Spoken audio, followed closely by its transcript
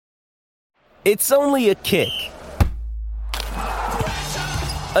It's only a kick,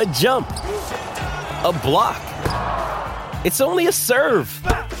 a jump, a block. It's only a serve.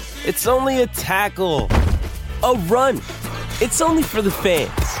 It's only a tackle, a run. It's only for the fans.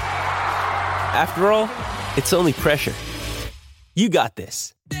 After all, it's only pressure. You got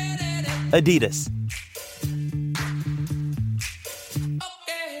this. Adidas.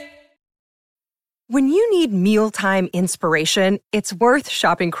 When you need mealtime inspiration, it's worth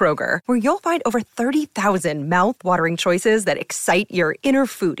shopping Kroger, where you'll find over 30,000 mouth-watering choices that excite your inner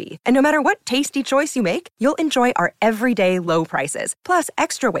foodie. And no matter what tasty choice you make, you'll enjoy our everyday low prices, plus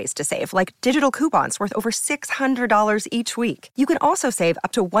extra ways to save, like digital coupons worth over $600 each week. You can also save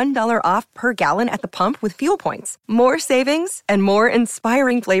up to $1 off per gallon at the pump with fuel points. More savings and more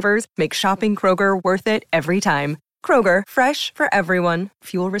inspiring flavors make shopping Kroger worth it every time. Kroger, fresh for everyone.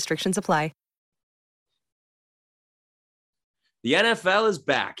 Fuel restrictions apply. The NFL is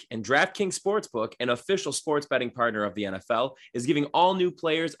back, and DraftKings Sportsbook, an official sports betting partner of the NFL, is giving all new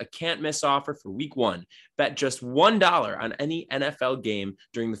players a can't-miss offer for Week 1. Bet just $1 on any NFL game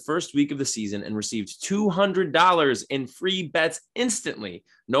during the first week of the season and receive $200 in free bets instantly,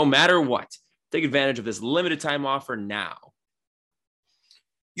 no matter what. Take advantage of this limited-time offer now.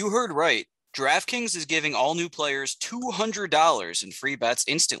 You heard right. DraftKings is giving all new players $200 in free bets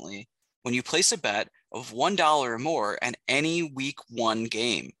instantly when you place a bet of $1 or more on any Week 1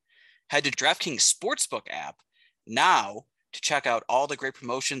 game. Head to DraftKings Sportsbook app now to check out all the great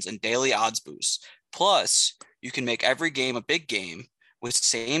promotions and daily odds boosts. Plus, you can make every game a big game with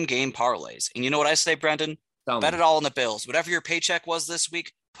same-game parlays. And you know what I say, Brendan? Bet it all on the Bills. Whatever your paycheck was this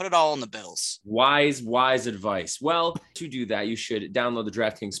week, put it all on the Bills. Wise advice. Well, to do that, you should download the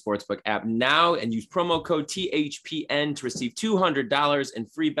DraftKings Sportsbook app now and use promo code THPN to receive $200 in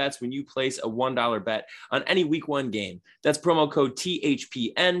free bets when you place a $1 bet on any Week 1 game. That's promo code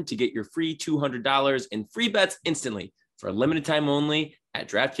THPN to get your free $200 in free bets instantly for a limited time only at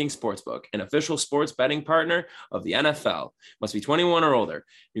DraftKings Sportsbook, an official sports betting partner of the NFL. Must be 21 or older.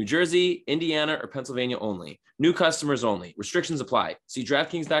 New Jersey, Indiana, or Pennsylvania only. New customers only. Restrictions apply. See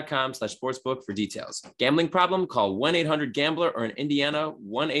DraftKings.com/sportsbook for details. Gambling problem? Call 1-800-GAMBLER or in Indiana,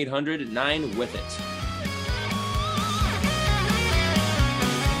 1-800-9-WITH-IT.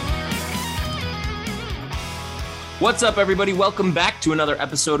 What's up, everybody? Welcome back to another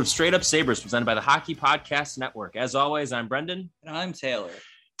episode of Straight Up Sabres, presented by the Hockey Podcast Network. As always, I'm Brendan. And I'm Taylor.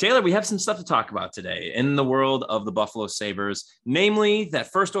 Taylor, we have some stuff to talk about today in the world of the Buffalo Sabres, namely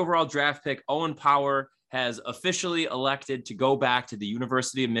that first overall draft pick, Owen Power, has officially elected to go back to the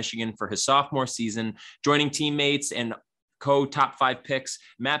University of Michigan for his sophomore season, joining teammates and co-top 5 picks,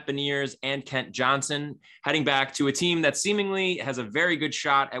 Matt Beniers and Kent Johnson, heading back to a team that seemingly has a very good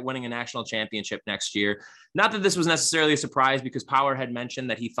shot at winning a national championship next year. Not that this was necessarily a surprise, because Power had mentioned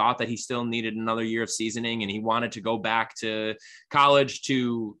that he thought that he still needed another year of seasoning and he wanted to go back to college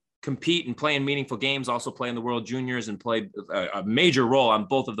to compete and play in meaningful games, also play in the World Juniors and play a major role on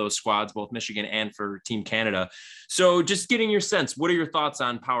both of those squads, both Michigan and for Team Canada. So just getting your sense, what are your thoughts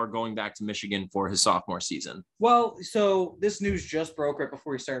on Power going back to Michigan for his sophomore season? Well, so this news just broke right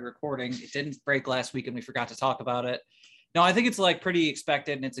before we started recording. It didn't break last week and we forgot to talk about it. No, I think it's like pretty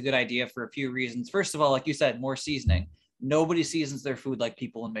expected and it's a good idea for a few reasons. First of all, like you said, more seasoning. Nobody seasons their food like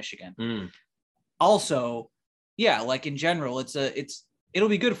people in Michigan. Also, yeah, like in general, it'll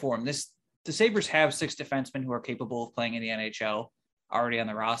be good for him. The Sabres have 6 defensemen who are capable of playing in the NHL already on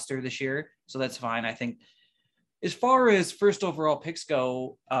the roster this year, so that's fine. I think as far as first overall picks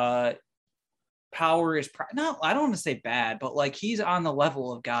go, Power is not, I don't want to say bad, but like he's on the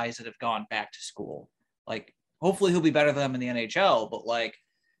level of guys that have gone back to school. Like hopefully he'll be better than them in the NHL, but like,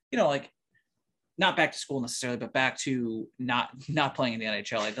 you know, like not back to school necessarily, but back to not playing in the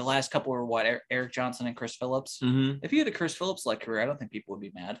NHL. Like the last couple were what, Eric Johnson and Chris Phillips. Mm-hmm. If he had a Chris Phillips like career, I don't think people would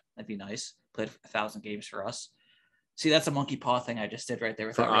be mad. That'd be nice. Played 1,000 games for us. See, that's a monkey paw thing I just did right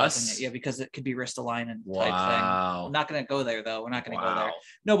there. For us? Yeah, because it could be wrist alignment Wow. type thing. I'm not going to go there though. We're not going to go there.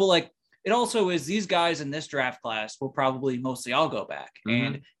 No, but like it also is these guys in this draft class will probably mostly all go back. Mm-hmm.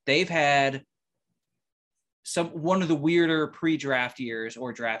 And they've had one of the weirder pre-draft years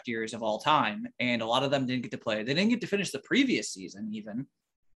or draft years of all time. And a lot of them didn't get to play. They didn't get to finish the previous season even,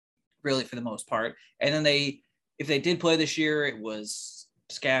 really, for the most part. And then if they did play this year, it was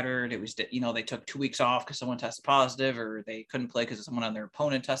scattered. It was, you know, they took 2 weeks off because someone tested positive, or they couldn't play because someone on their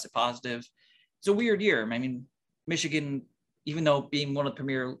opponent tested positive. It's a weird year. I mean, Michigan, even though being one of the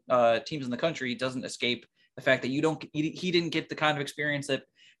premier teams in the country, doesn't escape the fact that he didn't get the kind of experience that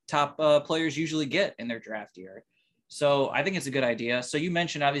top players usually get in their draft year. So I think it's a good idea. So you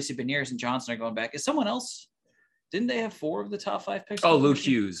mentioned obviously Beniers and Johnson are going back. Is someone else Didn't they have 4 of the top 5 picks? Oh, Luke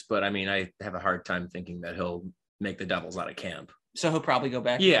Hughes. But I mean, I have a hard time thinking that he'll make the Devils out of camp. So he'll probably go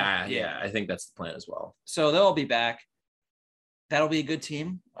back. Yeah. I think that's the plan as well. So they'll all be back. That'll be a good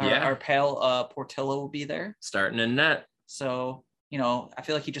team. Our pal Portillo will be there. Starting in net. So, I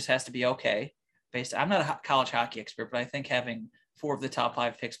feel like he just has to be okay. I'm not a college hockey expert, but I think having 4 of the top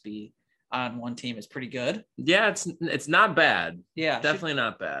 5 picks be on one team is pretty good. Yeah, it's not bad. Yeah, definitely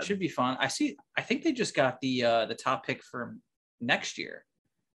not bad. Should be fun. I think they just got the top pick for next year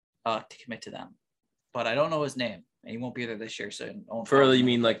to commit to them, but I don't know his name, and he won't be there this year. So you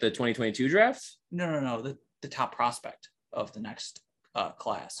mean like the 2022 draft? No, the top prospect of the next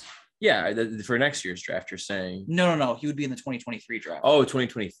class. Yeah, for next year's draft, you're saying? No. He would be in the 2023 draft. Oh,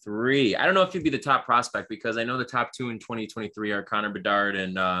 2023. I don't know if he'd be the top prospect because I know the top 2 in 2023 are Connor Bedard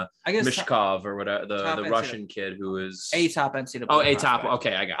and Mishkov or whatever, the Russian kid who is a top NCAA. Oh, a top.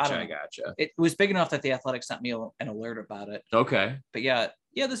 Okay, I gotcha. It was big enough that the Athletic sent me an alert about it. Okay. But yeah,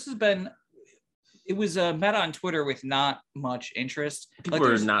 this has been. It was met on Twitter with not much interest. People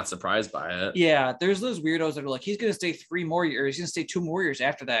were not surprised by it. Yeah, there's those weirdos that are like, he's going to stay 3 more years. He's going to stay 2 more years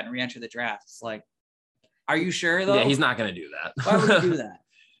after that and re-enter the draft. It's like, are you sure though? Yeah, he's not going to do that. Why would he do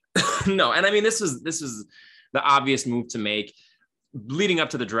that? No, and I mean this is the obvious move to make. Leading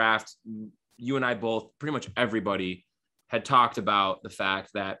up to the draft, you and I both, pretty much everybody, had talked about the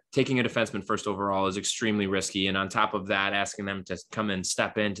fact that taking a defenseman first overall is extremely risky. And on top of that, asking them to come and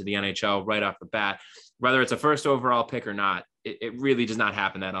step into the NHL right off the bat, whether it's a first overall pick or not, it really does not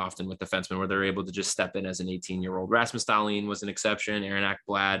happen that often with defensemen where they're able to just step in as an 18-year-old. Rasmus Dahlin was an exception, Aaron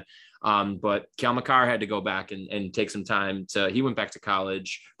Ekblad, but Cale Makar had to go back and take some time he went back to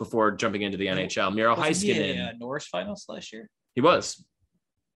college before jumping into the NHL. Miro Heiskanen. Was he Norris finals last year? He was.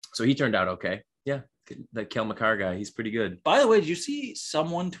 So he turned out okay. Yeah. That Cale Makar guy, he's pretty good. By the way, did you see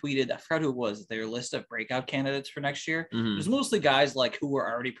someone tweeted, I forgot who it was, their list of breakout candidates for next year? Mm-hmm. It was mostly guys like who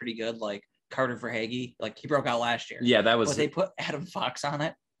were already pretty good, like Carter Verhaeghe. Like he broke out last year. Yeah, that was. But they put Adam Fox on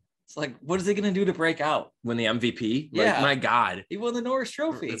it. It's like, what is he going to do to break out? Win the MVP? Yeah. Like, my God. He won the Norris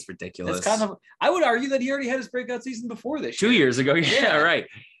Trophy. That's ridiculous. That's kind of, I would argue that he already had his breakout season before this 2 years ago. Yeah, right.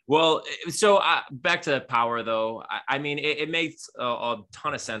 Well, so back to Power, though. I mean, it makes a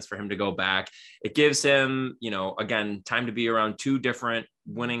ton of sense for him to go back. It gives him, again, time to be around 2 different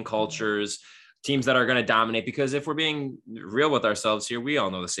winning cultures, teams that are going to dominate. Because if we're being real with ourselves here, we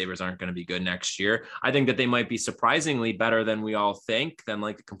all know the Sabres aren't going to be good next year. I think that they might be surprisingly better than we all think, than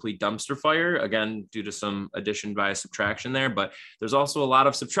like a complete dumpster fire, again, due to some addition by subtraction there. But there's also a lot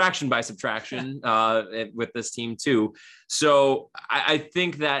of subtraction by subtraction with this team too. So I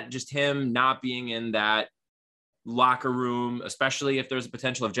think that just him not being in that locker room, especially if there's a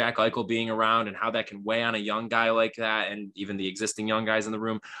potential of Jack Eichel being around and how that can weigh on a young guy like that, and even the existing young guys in the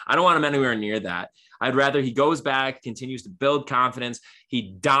room, I don't want him anywhere near that. I'd rather he goes back, continues to build confidence.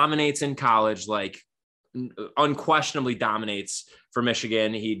 He dominates in college, like unquestionably dominates for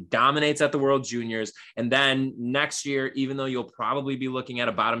Michigan. He dominates at the World Juniors. And then next year, even though you'll probably be looking at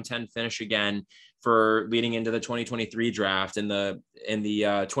a bottom 10 finish again for leading into the 2023 draft in the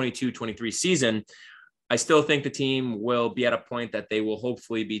 22-23 season, I still think the team will be at a point that they will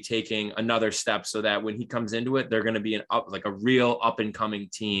hopefully be taking another step so that when he comes into it, they're going to be a real up and coming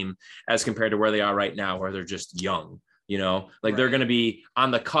team as compared to where they are right now, where they're just young, right. They're going to be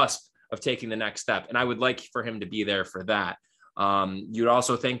on the cusp of taking the next step. And I would like for him to be there for that. You'd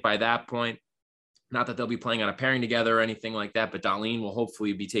also think by that point, not that they'll be playing on a pairing together or anything like that, but Dahlin will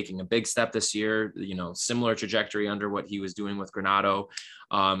hopefully be taking a big step this year, similar trajectory under what he was doing with Granato.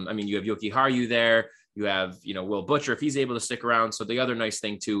 You have Yoki Haru there. You have, Will Butcher, if he's able to stick around. So the other nice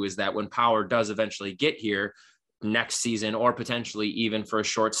thing too, is that when Power does eventually get here next season, or potentially even for a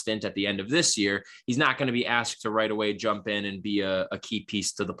short stint at the end of this year, he's not going to be asked to right away jump in and be a key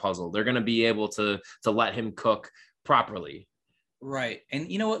piece to the puzzle. They're going to be able to let him cook properly. Right. And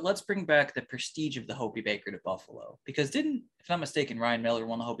you know what? Let's bring back the prestige of the Hobey Baker to Buffalo, because if I'm not mistaken, Ryan Miller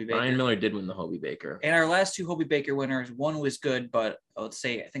won the Hobey Baker. Ryan Miller did win the Hobey Baker. And our last 2 Hobey Baker winners, one was good, but let's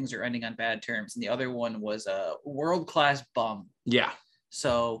say things are ending on bad terms. And the other one was a world-class bum. Yeah.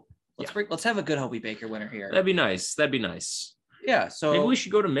 So let's have a good Hobey Baker winner here. That'd be nice. Yeah. So maybe we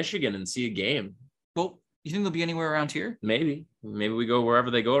should go to Michigan and see a game. Well, you think they'll be anywhere around here? Maybe we go wherever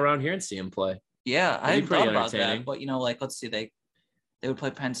they go around here and see him play. Yeah. I hadn't thought about that, but let's see, they would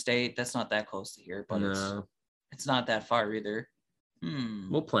play Penn State. That's not that close to here, but it's not that far either.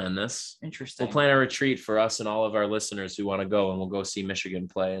 We'll plan this. Interesting. We'll plan a retreat for us and all of our listeners who want to go, and we'll go see Michigan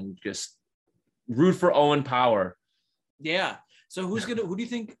play and just root for Owen Power. Yeah. So who do you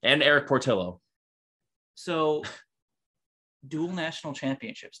think? And Eric Portillo. So dual national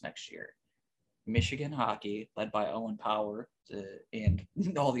championships next year Michigan hockey, led by Owen Power and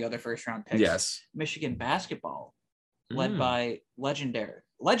all the other first-round picks. Yes. Michigan basketball, led by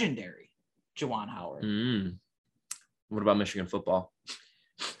legendary Juwan Howard. What about Michigan football?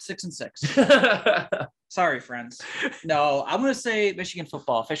 6-6. Sorry, friends. No, I'm going to say Michigan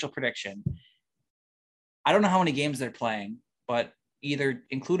football, official prediction. I don't know how many games they're playing, but either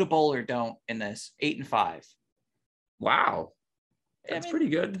include a bowl or don't in this. 8-5. Wow. That's pretty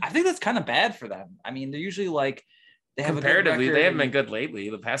good. I think that's kind of bad for them. I mean, they're usually like, they have comparatively, a good record. They haven't been good lately.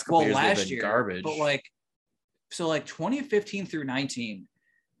 The past couple years, last they've been year, garbage. But 2015 through 19,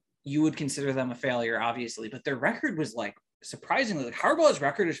 you would consider them a failure, obviously, but their record was surprisingly, Harbaugh's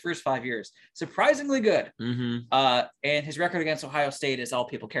record his first 5 years, surprisingly good. And his record against Ohio State is all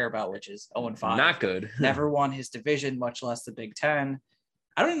people care about, which is 0-5. Not good. Never won his division, much less the Big Ten.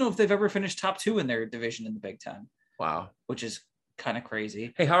 I don't even know if they've ever finished top 2 in their division in the Big Ten. Wow. Which is kind of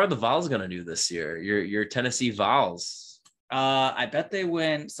crazy. Hey, how are the Vols going to do this year? Your Tennessee Vols. I bet they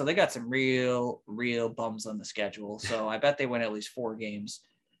win. So they got some real bums on the schedule. So I bet they win at least 4 games.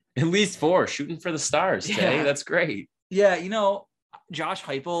 At least 4, shooting for the stars. Jay. Yeah. That's great. Yeah, Josh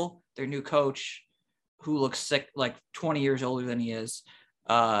Heupel, their new coach, who looks sick, like 20 years older than he is,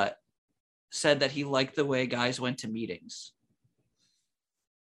 said that he liked the way guys went to meetings.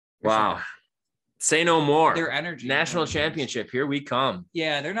 Wow. Say no more. Their energy. National championship. Here we come.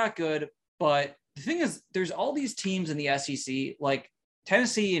 Yeah, they're not good. But the thing is, there's all these teams in the SEC, like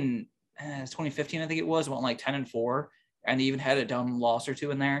Tennessee in 2015, I think it was, went like 10-4, and they even had a dumb loss or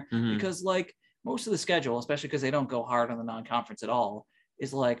 2 in there because most of the schedule, especially because they don't go hard on the non-conference at all,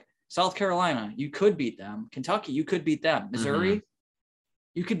 is like South Carolina, you could beat them. Kentucky, you could beat them. Missouri,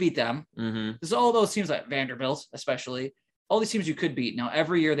 you could beat them. There's all those teams like Vanderbilt, especially. All these teams you could beat. Now,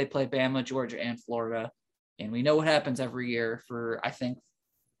 every year they play Bama, Georgia, and Florida. And we know what happens every year for, I think,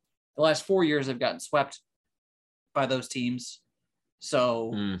 the last 4 years they've gotten swept by those teams.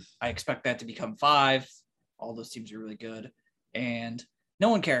 So I expect that to become 5. All those teams are really good. And no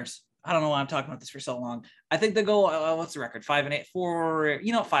one cares. I don't know why I'm talking about this for so long. I think they go, what's the record? 5-8 for,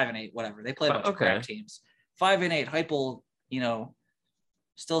 5-8, whatever. They play a bunch of crap teams. 5-8, Heupel,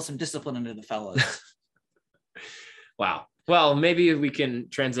 still some discipline into the fellas. Wow. Well, maybe we can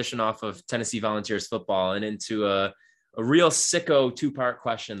transition off of Tennessee Volunteers football and into a real sicko 2-part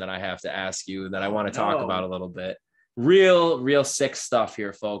question that I have to ask you that I want to talk about a little bit. Real sick stuff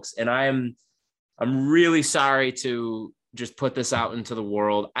here, folks. And I'm really sorry to just put this out into the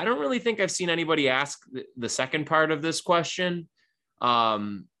world. I don't really think I've seen anybody ask the second part of this question,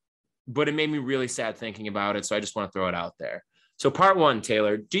 but it made me really sad thinking about it. So I just want to throw it out there. So part 1,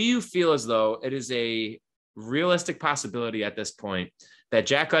 Taylor, do you feel as though it is a realistic possibility at this point that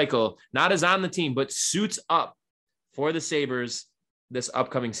Jack Eichel not is on the team, but suits up for the Sabres this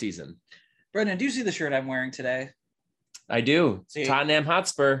upcoming season? Brendan, do you see the shirt I'm wearing today? I do. See, Tottenham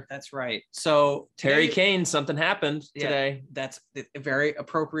Hotspur. That's right. So Harry Kane, something happened today. That's a very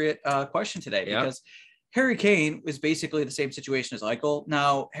appropriate question today because Harry Kane was basically the same situation as Eichel.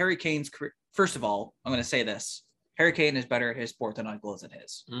 Now, Harry Kane's career, first of all, I'm going to say this. Harry Kane is better at his sport than Eichel is at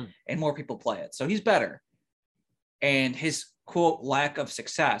his, and more people play it. So he's better. And his, quote, lack of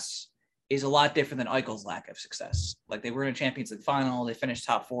success is a lot different than Eichel's lack of success. Like, they were in a Champions League final. They finished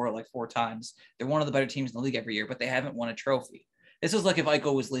top 4 like 4 times. They're one of the better teams in the league every year, but they haven't won a trophy. This is like if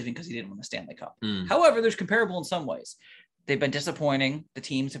Eichel was leaving because he didn't win the Stanley Cup. However, there's comparable in some ways. They've been disappointing. The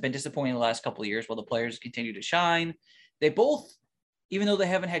teams have been disappointing the last couple of years while the players continue to shine. They both, even though they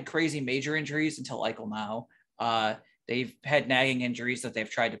haven't had crazy major injuries until Eichel now, they've had nagging injuries that they've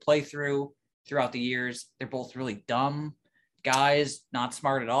tried to play through throughout the years. They're both really dumb guys, not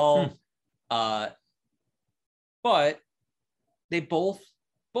smart at all. But they both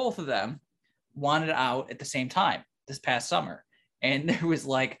of them wanted out at the same time this past summer. And there was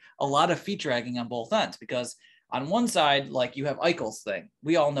like a lot of feet dragging on both ends because on one side, like you have Eichel's thing.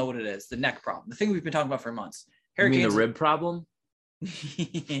 We all know what it is, the neck problem, the thing we've been talking about for months. You mean the rib problem?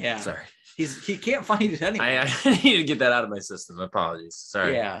 Yeah. Sorry. He can't find it anyway. I need to get that out of my system. Apologies.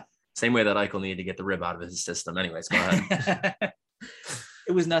 Sorry. Yeah. Same way that Eichel needed to get the rib out of his system. Anyways, go ahead.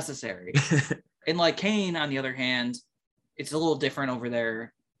 It was necessary. And like Kane, on the other hand, it's a little different over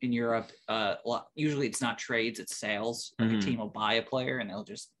there in Europe. Usually it's not trades, it's sales. Like a team will buy a player and they'll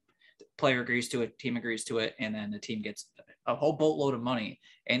just, the player agrees to it, team agrees to it, and then the team gets a whole boatload of money.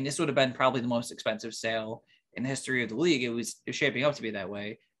 And this would have been probably the most expensive sale in the history of the league. It was shaping up to be that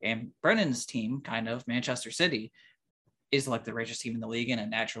way. And Brennan's team, kind of, Manchester City, is like the richest team in the league and a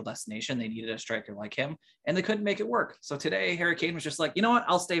natural destination. They needed a striker like him, and they couldn't make it work. So today, Harry Kane was just like, you know what?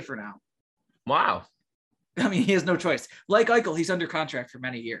 I'll stay for now. Wow. I mean, he has no choice. Like Eichel, he's under contract for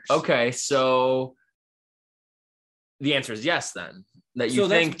many years. Okay, so the answer is yes then. That you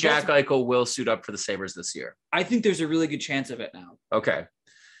think Jack Eichel will suit up for the Sabres this year? I think there's a really good chance of it now. Okay.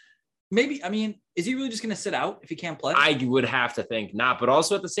 Maybe, I mean, is he really just going to sit out if he can't play? I would have to think not, but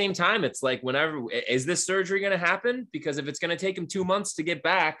also at the same time, it's like whenever, is this surgery going to happen? Because if it's going to take him 2 months to get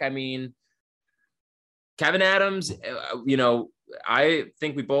back, I mean, Kevin Adams, I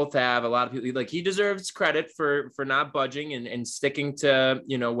think we both have a lot of people, like he deserves credit for not budging and sticking to,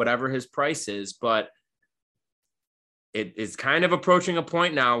 whatever his price is, but it is kind of approaching a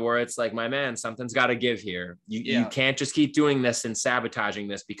point now where it's like, my man, something's got to give here. You can't just keep doing this and sabotaging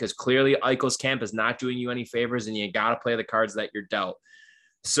this, because clearly Eichel's camp is not doing you any favors, and you got to play the cards that you're dealt.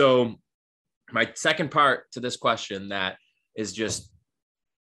 So my second part to this question that is just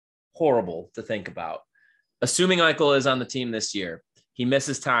horrible to think about. Assuming Eichel is on the team this year, he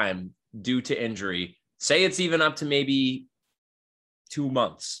misses time due to injury. Say it's even up to maybe 2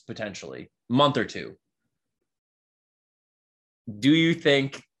 months, potentially, month or two. Do you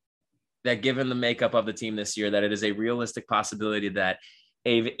think that given the makeup of the team this year, that it is a realistic possibility that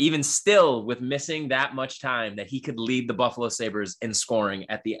even still with missing that much time, that he could lead the Buffalo Sabres in scoring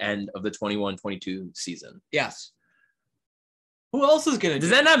at the end of the 21-22 season? Yes. Who else is going to? Does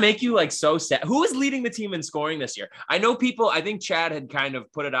that not make you like so sad? Who is leading the team in scoring this year? I know people, I think Chad had kind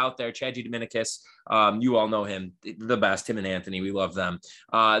of put it out there. Chad G. Dominicus, you all know him, the best, him and Anthony. We love them.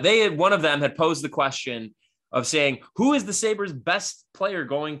 One of them had posed the question of saying, who is the Sabres' best player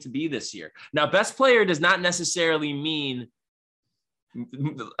going to be this year? Now, best player does not necessarily mean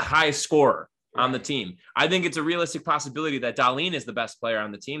highest scorer on the team. I think it's a realistic possibility that Dahlin is the best player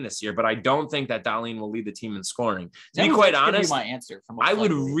on the team this year, but I don't think that Dahlin will lead the team in scoring. To be quite honest, my answer I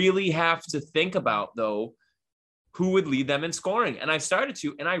would really have to think about, though, who would lead them in scoring. And I've started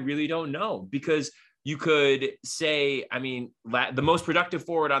to, and I really don't know, because you could say, I mean, the most productive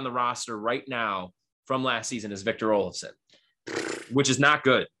forward on the roster right now from last season is Victor Olofsson, which is not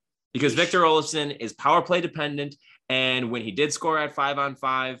good, because Victor Olofsson is power play dependent. And when he did score at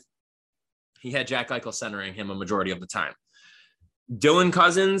 5-on-5, he had Jack Eichel centering him a majority of the time. Dylan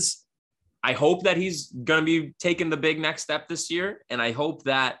Cousins, I hope that he's going to be taking the big next step this year. And I hope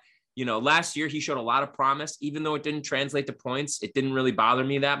that, last year he showed a lot of promise, even though it didn't translate to points. It didn't really bother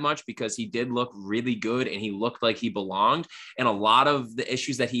me that much, because he did look really good and he looked like he belonged. And a lot of the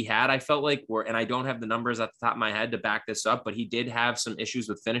issues that he had, I felt like were, and I don't have the numbers at the top of my head to back this up, but he did have some issues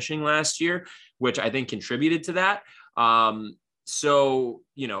with finishing last year, which I think contributed to that. So,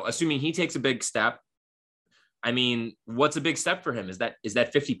 assuming he takes a big step, I mean, what's a big step for him? Is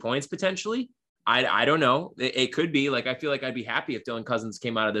that 50 points potentially? I don't know. It could be. Like, I feel like I'd be happy if Dylan Cousins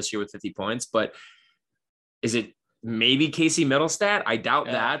came out of this year with 50 points, but is it maybe Casey Middlestat? I doubt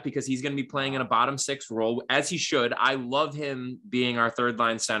that, because he's going to be playing in a bottom six role, as he should. I love him being our third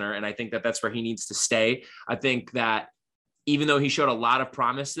line center, and I think that that's where he needs to stay. I think that even though he showed a lot of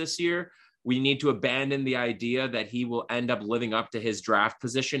promise this year, we need to abandon the idea that he will end up living up to his draft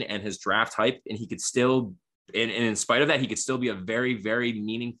position and his draft hype. And he could still, and in spite of that, he could still be a very, very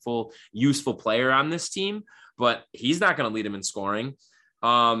meaningful, useful player on this team, but he's not going to lead him in scoring.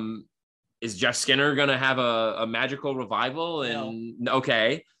 Is Jeff Skinner going to have a magical revival? And no.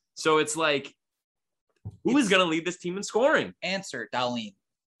 Okay. So it's like, who is going to lead this team in scoring? Answer, Dahlin.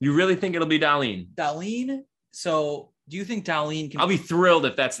 You really think it'll be Dahlin? Dahlin. So do you think Dahlin can? I'll be thrilled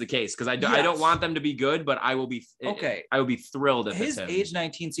if that's the case, because I don't want them to be good, but I will be okay. I will be thrilled if his it's him. Age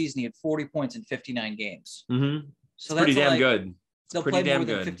 19 season, he had 40 points in 59 games. Mm-hmm. So that's pretty damn good. They'll play more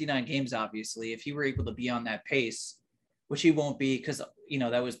than 59 games, obviously. If he were able to be on that pace, which he won't be, because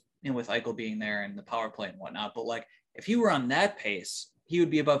that was with Eichel being there and the power play and whatnot. But like, if he were on that pace, he would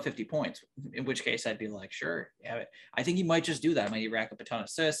be above 50 points. In which case, I'd be like, sure, yeah. I think he might just do that. I mean, he rack up a ton of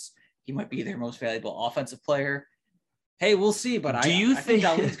assists. He might be their most valuable offensive player. Hey, we'll see, but I think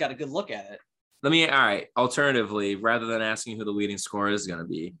Dahlin's got a good look at it. All right. Alternatively, rather than asking who the leading scorer is going to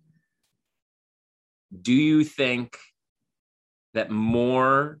be, do you think that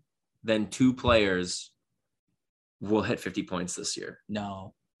more than two players will hit 50 points this year?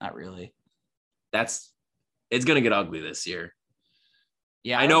 No, not really. It's going to get ugly this year.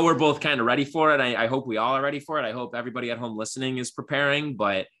 Yeah, I know we're both kind of ready for it. I hope we all are ready for it. I hope everybody at home listening is preparing,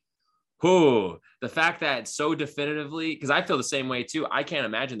 but the fact that so definitively, because I feel the same way too. I can't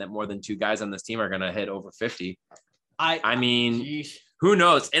imagine that more than two guys on this team are going to hit over 50. I mean, geez. Who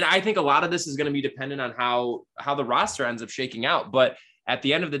knows? And I think a lot of this is going to be dependent on how the roster ends up shaking out. But at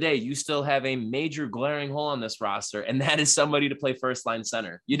the end of the day, you still have a major glaring hole on this roster, and that is somebody to play first line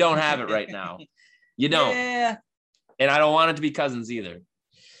center. You don't have it right now. You don't. Yeah. And I don't want it to be Cousins either.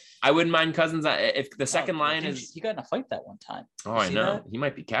 I wouldn't mind Cousins if the second line is. He got in a fight that one time. Oh, I know. That? He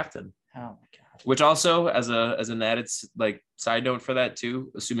might be captain. Oh my god. Which also, as an added like side note for that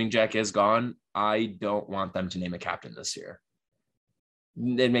too, assuming Jack is gone, I don't want them to name a captain this year.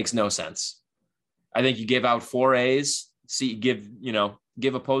 It makes no sense. I think you give out 4 A's. Give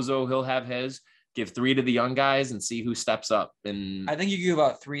Opozo, he'll have his. Give 3 to the young guys and see who steps up. And I think you give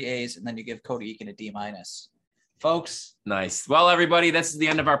out 3 A's and then you give Cody Eakin a D-. Folks. Nice. Well, everybody, this is the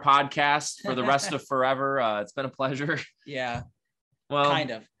end of our podcast for the rest of forever. It's been a pleasure. Yeah. Well,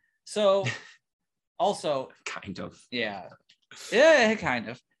 kind of. So also kind of. Yeah. Yeah, kind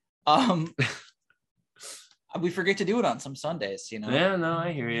of. We forget to do it on some Sundays, Yeah, no,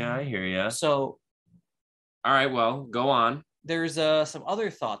 I hear you. So all right, well, go on. There's some other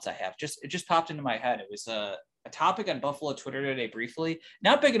thoughts I have. It just popped into my head. It was a topic on Buffalo Twitter today briefly.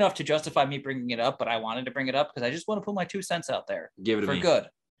 Not big enough to justify me bringing it up, but I wanted to bring it up because I just want to put my 2 cents out there. Give it to me. For good.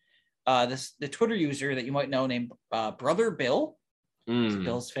 The Twitter user that you might know named Brother Bill. He's a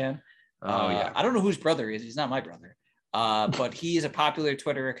Bills fan. Oh, yeah. I don't know whose brother he is. He's not my brother. But he is a popular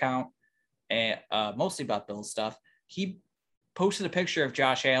Twitter account, and mostly about Bills stuff. He posted a picture of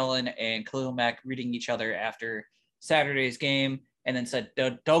Josh Allen and Khalil Mack greeting each other after Saturday's game, and then said,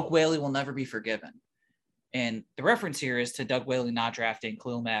 Doug Whaley will never be forgiven. And the reference here is to Doug Whaley not drafting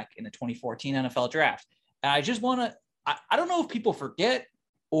Khalil Mack in the 2014 NFL draft. And I just want to, I don't know if people forget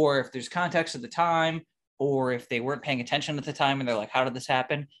or if there's context at the time or if they weren't paying attention at the time and they're like, how did this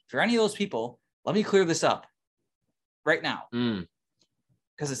happen? If you're any of those people, let me clear this up right now.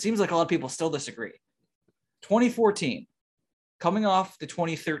 Because it seems like a lot of people still disagree. 2014, coming off the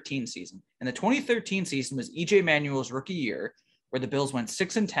 2013 season. And the 2013 season was EJ Manuel's rookie year, where the Bills went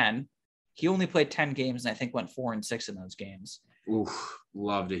 6-10. He only played 10 games and I think went 4-6 in those games. Oof,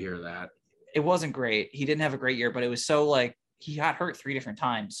 love to hear that. It wasn't great. He didn't have a great year, but it was so like he got hurt 3 different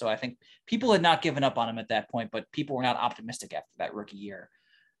times. So I think people had not given up on him at that point, but people were not optimistic after that rookie year.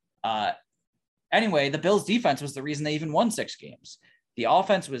 Anyway, the Bills defense was the reason they even won 6 games. The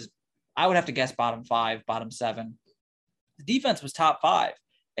offense was, I would have to guess, bottom 5, bottom 7. The defense was top 5,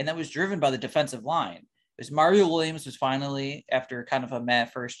 and that was driven by the defensive line. It was Mario Williams was finally, after kind of a meh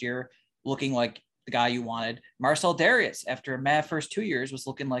first year, looking like the guy you wanted. Marcel Darius, after a meh first 2 years, was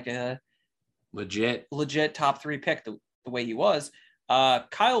looking like a legit top 3 pick the way he was.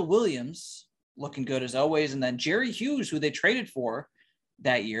 Kyle Williams looking good as always. And then Jerry Hughes, who they traded for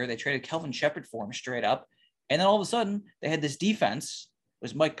that year, they traded Kelvin Shepard for him straight up. And then all of a sudden they had this defense, it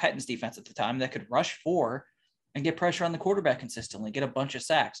was Mike Pettine's defense at the time, that could rush 4 and get pressure on the quarterback consistently, get a bunch of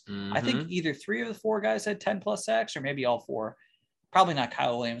sacks. I think either 3 of the 4 guys had 10 plus sacks or maybe all 4. Probably not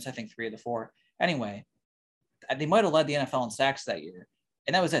Kyle Williams. I think 3 of the 4. Anyway, they might have led the NFL in sacks that year.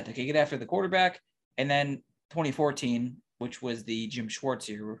 And that was it. They could get after the quarterback. And then 2014, which was the Jim Schwartz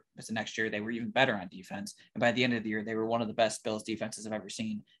year, was the next year, they were even better on defense. And by the end of the year, they were one of the best Bills defenses I've ever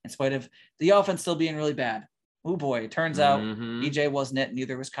seen, in spite of the offense still being really bad. Oh boy, it turns out EJ wasn't it,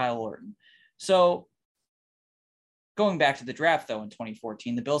 neither was Kyle Orton. So going back to the draft, though, in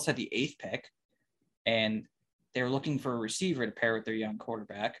 2014, the Bills had the 8th pick, and they were looking for a receiver to pair with their young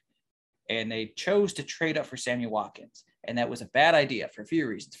quarterback, and they chose to trade up for Sammy Watkins. And that was a bad idea for a few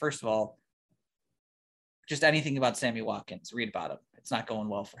reasons. First of all, just anything about Sammy Watkins, read about him. It's not going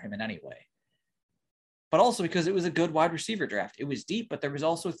well for him in any way. But also because it was a good wide receiver draft. It was deep, but there was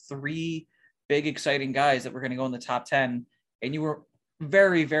also 3 big, exciting guys that were going to go in the top 10. And you were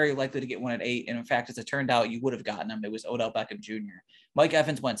very, very likely to get one at 8. And in fact, as it turned out, you would have gotten him. It was Odell Beckham Jr. Mike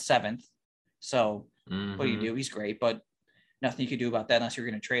Evans went 7th. So what do you do? He's great, but nothing you could do about that unless you're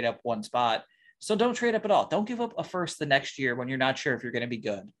going to trade up 1 spot. So don't trade up at all. Don't give up a first the next year when you're not sure if you're going to be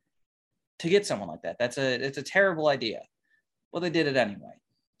good to get someone like that. It's a terrible idea. Well, they did it anyway.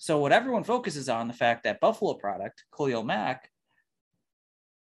 So what everyone focuses on, the fact that Buffalo product, Khalil Mack,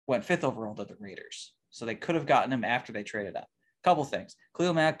 went 5th overall to the Raiders. So they could have gotten him after they traded up. Couple things.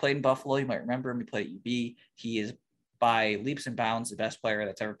 Khalil Mack played in Buffalo. You might remember him. He played at UB. He is by leaps and bounds the best player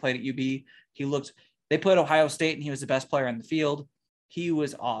that's ever played at UB. They played Ohio State and he was the best player on the field. He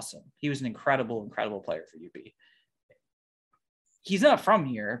was awesome. He was an incredible, incredible player for UB. He's not from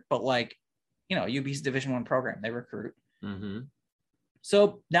here, but UB's a Division I program. They recruit.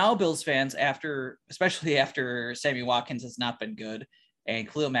 So now Bills fans, especially after Sammy Watkins has not been good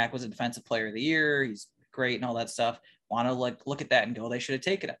and Khalil Mack was a defensive player of the year, he's great and all that stuff, want to look at that and go, they should have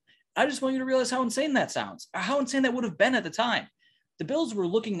taken it. I just want you to realize how insane that sounds, or how insane that would have been at the time. The Bills were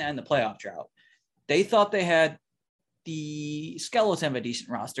looking to end the playoff drought. They thought they had the skeleton of a decent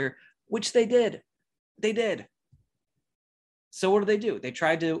roster, which they did. They did. So what do? They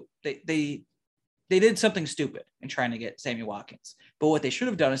tried to, they they did something stupid in trying to get Sammy Watkins. But what they should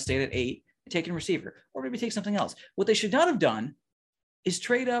have done is stayed at 8 and taken receiver, or maybe take something else. What they should not have done is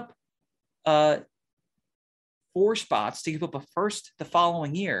trade up 4 spots to give up a first the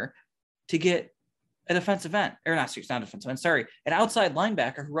following year to get a defensive end, or not defensive end, sorry, an outside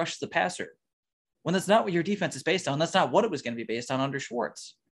linebacker who rushes the passer. When that's not what your defense is based on, that's not what it was going to be based on under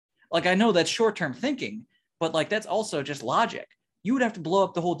Schwartz. Like, I know that's short-term thinking, but like, that's also just logic. You would have to blow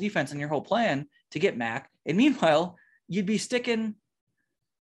up the whole defense and your whole plan to get Mac. And meanwhile, you'd be sticking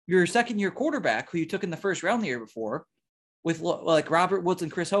your second-year quarterback, who you took in the first round the year before, with like Robert Woods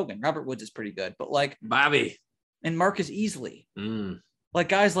and Chris Hogan. Robert Woods is pretty good, but like Bobby and Marcus Easley, like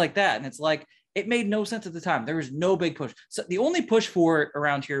guys like that. And it's like, it made no sense at the time. There was no big push. So the only push for it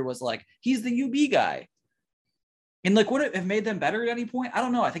around here was like, he's the UB guy. And like, would it have made them better at any point? I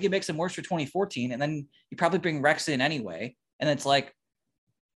don't know. I think it makes them worse for 2014. And then you probably bring Rex in anyway. And it's like,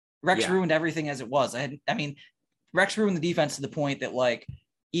 Rex ruined everything as it was. I mean, Rex ruined the defense to the point that like,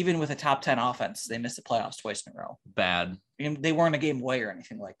 even with a top 10 offense, they missed the playoffs twice in a row. Bad. And they weren't a game away or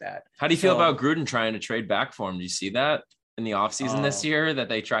anything like that. How do you feel about Gruden trying to trade back for him? Do you see that in the offseason this year, that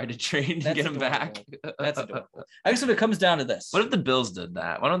they tried to trade to get him back? That's adorable. I guess when it comes down to this. What if the Bills did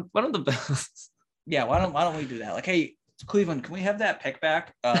that? Why don't the Bills? Yeah, why don't we do that? Like, hey, Cleveland, can we have that pick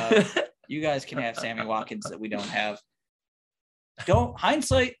back? You guys can have Sammy Watkins that we don't have.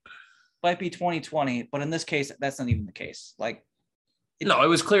 Hindsight might be 2020, but in this case, that's not even the case. Like, no, it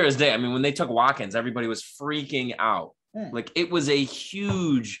was clear as day. I mean, when they took Watkins, everybody was freaking out. Like, it was a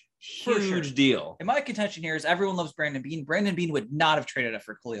huge deal. And my contention here is everyone loves Brandon Beane. Brandon Beane would not have traded it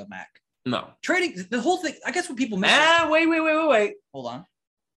for Khalil Mack. No. Trading the whole thing. I guess what people miss. Wait. Hold on.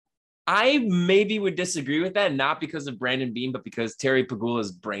 I maybe would disagree with that, not because of Brandon Beane, but because Terry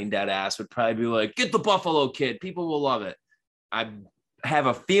Pagula's brain dead ass would probably be like, get the Buffalo kid. People will love it. I have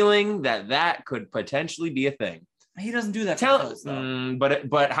a feeling that could potentially be a thing. He doesn't do that.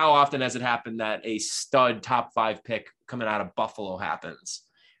 But how often has it happened that a stud top 5 pick coming out of Buffalo happens?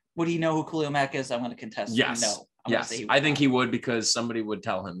 Would he know who Khalil Mack is? I'm going to contest. Yes. No. Yes. I think he would, because somebody would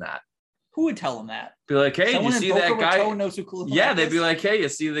tell him that. Who would tell him that? Be like, hey, Someone you see that guy? Knows who Khalil yeah, Mack they'd is? be like, hey, you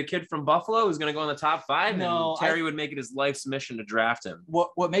see the kid from Buffalo who's going to go in the top 5? No, and Terry would make it his life's mission to draft him.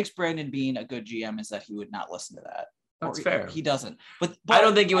 What makes Brandon Beane a good GM is that he would not listen to that. That's fair. He doesn't. But I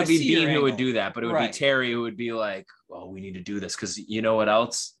don't think it would be Beane who would do that, but it would be Terry who would be like, well, we need to do this, because you know what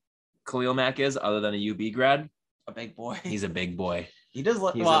else Khalil Mack is other than a UB grad? A big boy. He's a big boy. He does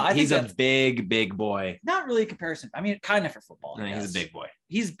look. He's a big boy. Not really a comparison. I mean, kind of for football. No, he's a big boy.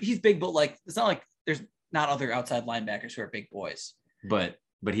 He's big, but like, it's not like there's not other outside linebackers who are big boys. But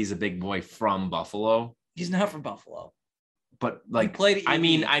he's a big boy from Buffalo. He's not from Buffalo. But like, he played. I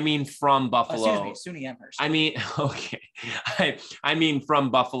mean from Buffalo. Excuse me, SUNY Amherst. I mean, okay. I mean from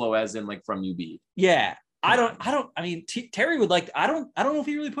Buffalo, as in like from UB. Yeah, I don't. I mean, Terry would like. I don't know if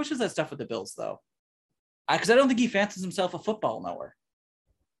he really pushes that stuff with the Bills though, because I don't think he fancies himself a football knower.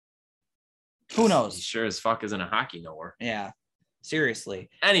 Who knows? He sure as fuck isn't a hockey knower. Yeah, seriously.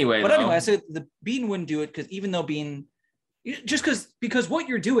 Anyway, I said the Beane wouldn't do it, because even though Beane, just because what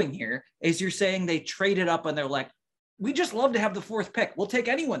you're doing here is you're saying they traded up and they're like, we just love to have the 4th pick. We'll take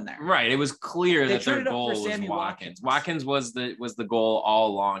anyone there. Right. It was clear that their goal was Watkins. Watkins was the goal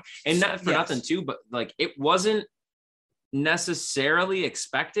all along, and not for nothing too, but like, it wasn't necessarily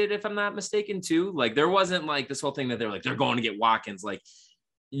expected, if I'm not mistaken too. Like, there wasn't like this whole thing that they're like, they're going to get Watkins. Like,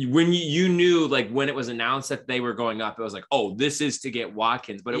 when you knew, like, when it was announced that they were going up, it was like, oh, this is to get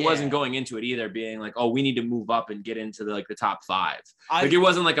Watkins, but it wasn't going into it either being like, oh, we need to move up and get into the top 5. Like, it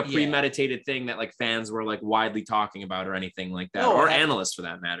wasn't like a premeditated thing that like fans were like widely talking about or anything like that, or analysts for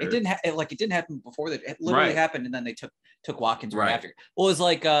that matter. It didn't happen before that. It literally happened, and then they took Watkins right after. Well, it was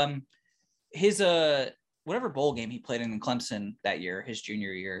like his whatever bowl game he played in Clemson that year, his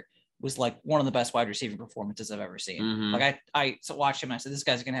junior year, was like one of the best wide receiving performances I've ever seen. Mm-hmm. Like, I watched him and I said, this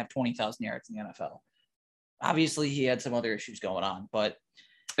guy's going to have 20,000 yards in the NFL. Obviously he had some other issues going on, but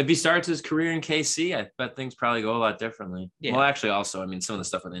if he starts his career in KC, I bet things probably go a lot differently. Yeah. Well, actually also, I mean, some of the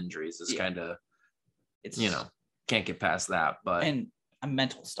stuff with injuries is kind of, it's, can't get past that, but and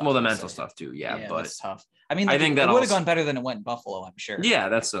mental stuff. Well, the mental stuff too. Yeah, but it's tough. I mean, I think that it would have gone better than it went in Buffalo, I'm sure. Yeah.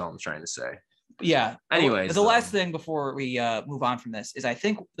 That's what I'm trying to say. Yeah. Anyways, the last thing before we move on from this is, I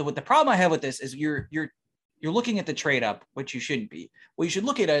think the problem I have with this is you're looking at the trade up, which you shouldn't be. What you should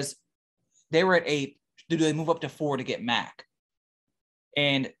look at is they were at 8. Do they move up to 4 to get Mac?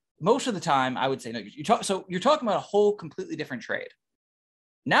 And most of the time, I would say no. You're talking about a whole completely different trade.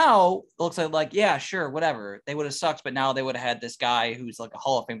 Now it looks like yeah, sure, whatever. They would have sucked, but now they would have had this guy who's like a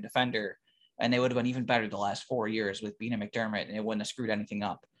Hall of Fame defender, and they would have been even better the last 4 years with Beane and McDermott, and it wouldn't have screwed anything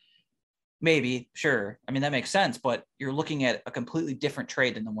up. Maybe, sure. I mean, that makes sense, but you're looking at a completely different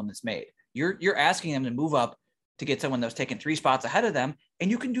trade than the one that's made. You're asking them to move up to get someone that was taking 3 spots ahead of them, and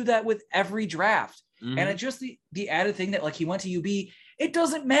you can do that with every draft. Mm-hmm. And it's just the added thing that, like, he went to UB. It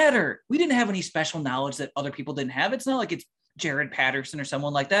doesn't matter. We didn't have any special knowledge that other people didn't have. It's not like it's Jared Patterson or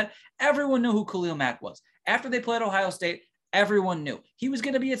someone like that. Everyone knew who Khalil Mack was. After they played Ohio State, everyone knew. He was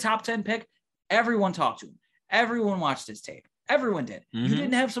going to be a top 10 pick. Everyone talked to him. Everyone watched his tape. Everyone did. Mm-hmm. You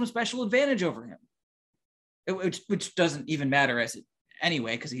didn't have some special advantage over him, which doesn't even matter as it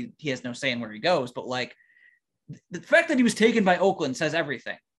anyway, because he has no say in where he goes. But, like, the fact that he was taken by Oakland says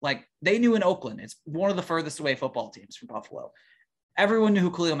everything. Like, they knew in Oakland, it's one of the furthest away football teams from Buffalo. Everyone knew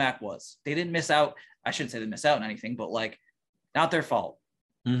who Khalil Mack was. They didn't miss out. I shouldn't say they missed out on anything, but, like, not their fault.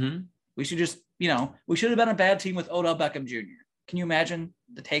 Mm-hmm. We should just, we should have been a bad team with Odell Beckham Jr. Can you imagine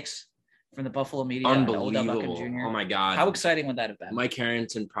the takes from the Buffalo media? Unbelievable. Odell Beckham Jr.? Oh my God. How exciting would that have been? Mike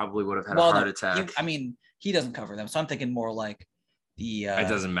Harrington probably would have had a heart attack. He doesn't cover them. So I'm thinking more like the... it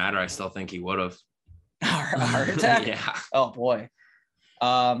doesn't matter. I still think he would have. A heart attack? Yeah. Oh, boy.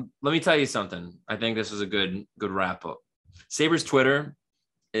 Let me tell you something. I think this is a good wrap up. Sabres Twitter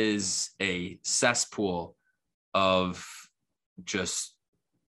is a cesspool of just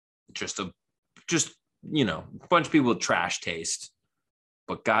a bunch of people with trash taste.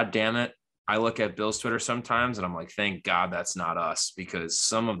 But God damn it, I look at Bill's Twitter sometimes and I'm like, thank God that's not us, because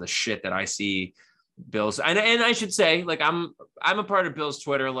some of the shit that I see Bill's, and I should say, like, I'm a part of Bill's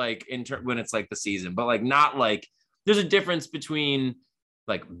Twitter, like, when it's like the season, but, like, not like, there's a difference between,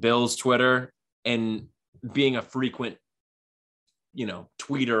 like, Bill's Twitter and being a frequent,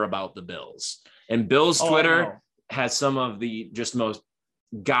 tweeter about the Bills. And Bill's Twitter has some of the just most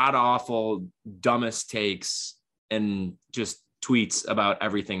god awful, dumbest takes and just tweets about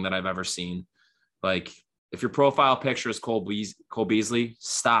everything that I've ever seen. Like, if your profile picture is Cole Beasley,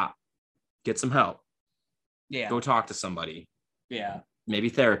 stop, get some help. Yeah. Go talk to somebody. Yeah. Maybe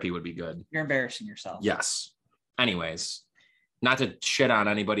therapy would be good. You're embarrassing yourself. Yes. Anyways, not to shit on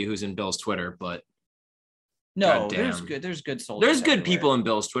anybody who's in Bill's Twitter, but no, there's good souls. There's good people in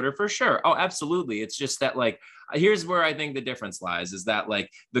Bill's Twitter for sure. Oh, absolutely. It's just that, like, here's where I think the difference lies, is that, like,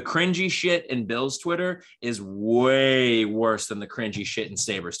 the cringy shit in Bill's Twitter is way worse than the cringy shit in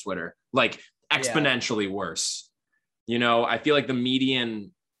Sabres Twitter, like, exponentially worse. I feel like the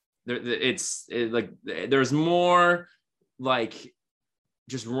median, there's more, like,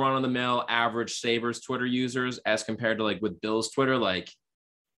 just run of the mill average Sabres Twitter users as compared to, like, with Bill's Twitter. Like,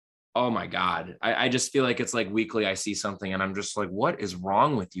 oh my God. I just feel like it's like weekly I see something and I'm just like, what is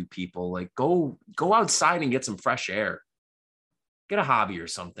wrong with you people? Like, go outside and get some fresh air. Get a hobby or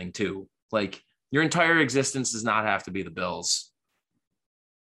something too. Like, your entire existence does not have to be the Bills.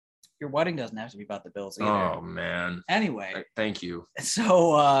 Your wedding doesn't have to be about the Bills either. Oh man. Anyway. Thank you.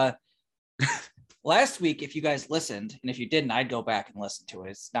 So last week, if you guys listened, and if you didn't, I'd go back and listen to it.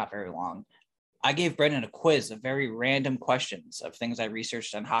 It's not very long. I gave Brendan a quiz of very random questions of things I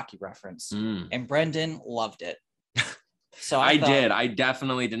researched on Hockey Reference, and Brendan loved it. So I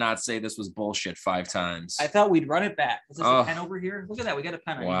definitely did not say this was bullshit 5 times. I thought we'd run it back. Is this a pen over here? Look at that. We got a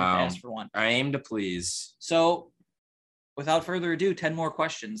pen. Wow. I asked for one. I aim to please. So without further ado, 10 more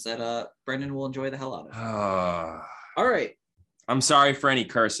questions that Brendan will enjoy the hell out of. All right. I'm sorry for any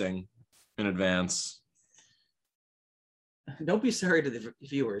cursing in advance. Don't be sorry to the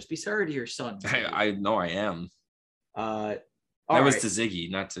viewers. Be sorry to your son. I know I am. That was to Ziggy,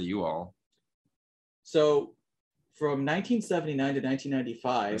 not to you all. So from 1979 to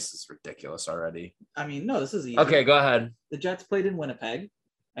 1995. This is ridiculous already. I mean, no, this is easy. Okay, go ahead. The Jets played in Winnipeg,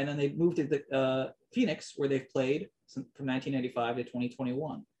 and then they moved to the Phoenix, where they've played from 1995 to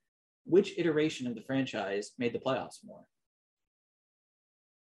 2021. Which iteration of the franchise made the playoffs more?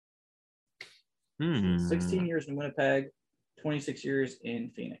 16 years in Winnipeg, 26 years in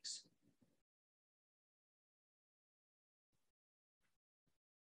Phoenix.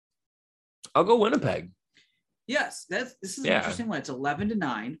 I'll go Winnipeg. Yes, this is an interesting one. It's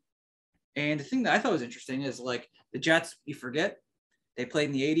 11-9. And the thing that I thought was interesting is, like, the Jets, you forget, they played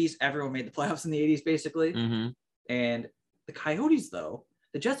in the 80s. Everyone made the playoffs in the 80s, basically. Mm-hmm. And the Coyotes, though,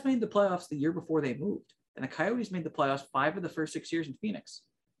 the Jets made the playoffs the year before they moved. And the Coyotes made the playoffs 5 of the first 6 years in Phoenix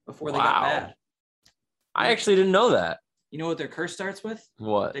before they got bad. I actually didn't know that. You know what their curse starts with?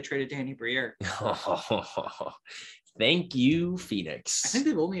 What? They traded Danny Briere. Thank you, Phoenix. I think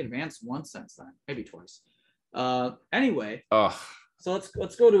they've only advanced once since then, maybe twice. Anyway, so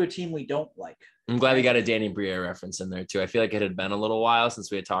let's go to a team we don't like. I'm glad we got a Danny Briere reference in there too. I feel like it had been a little while since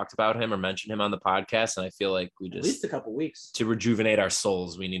we had talked about him or mentioned him on the podcast, and I feel like we just at least a couple weeks to rejuvenate our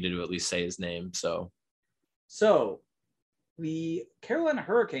souls. We needed to at least say his name. So the Carolina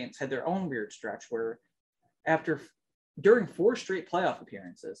Hurricanes had their own weird stretch where during 4 straight playoff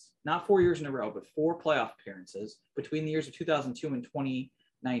appearances, not 4 years in a row, but 4 playoff appearances between the years of 2002 and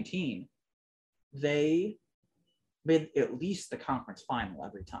 2019, they made at least the conference final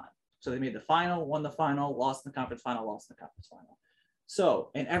every time. So they made the final, won the final, lost in the conference final, lost in the conference final.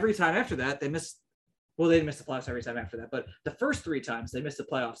 So, and every time after that, they didn't miss the playoffs every time after that, but the first 3 times they missed the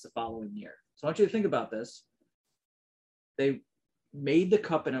playoffs the following year. So I want you to think about this. They made the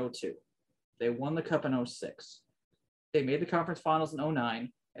cup in 2002. They won the cup in 2006. They made the conference finals in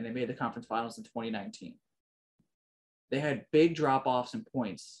 2009, and they made the conference finals in 2019. They had big drop-offs in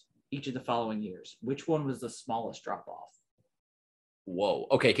points each of the following years. Which one was the smallest drop-off? Whoa.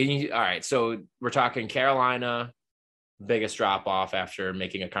 Okay. All right. So we're talking Carolina, biggest drop off after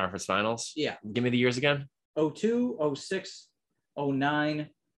making a conference finals. Yeah. Give me the years again. 2002, 2006, 2009,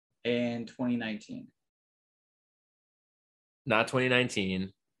 and 2019. Not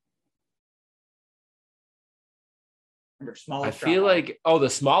 2019. Remember, smallest. I feel like, the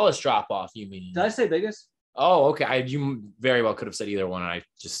smallest drop off, you mean? Did I say biggest? Oh, okay. You very well could have said either one. I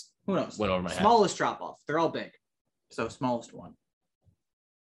just Who knows? Went over my head. Smallest drop off. They're all big. So smallest one.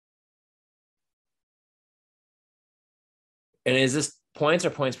 And is this points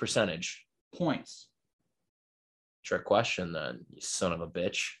or points percentage? Points. Trick question then, you son of a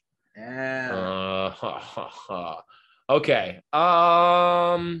bitch. Yeah. Okay.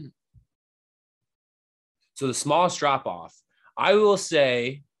 So the smallest drop off, I will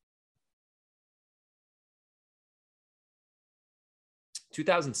say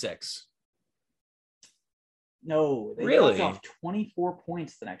 2006. No, they Really? dropped off 24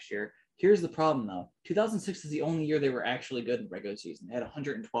 points the next year. Here's the problem, though. 2006 is the only year they were actually good in regular season. They had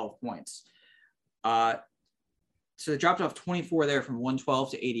 112 points. So they dropped off 24 there from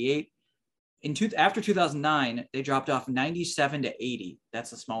 112 to 88. After 2009, they dropped off 97 to 80. That's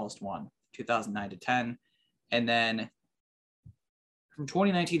the smallest one. 2009 to 10. And then from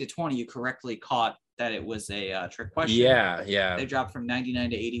 2019 to 20, you correctly caught that it was a trick question. Yeah. They dropped from 99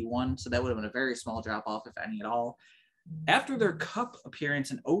 to 81. So that would have been a very small drop off, if any at all. After their cup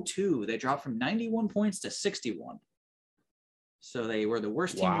appearance in 2002, they dropped from 91 points to 61. So they were the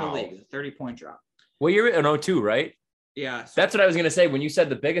worst team in the league, a 30-point drop. Well, you're in 2002, right? Yeah. So That's what I was going to say. When you said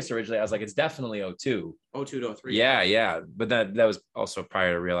the biggest originally, I was like, it's definitely 2002. 2002 to 2003. Yeah. But that was also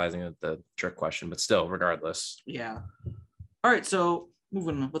prior to realizing that the trick question, but still, regardless. Yeah. All right. So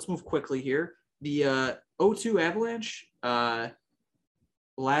let's move quickly here. The 2002 Avalanche,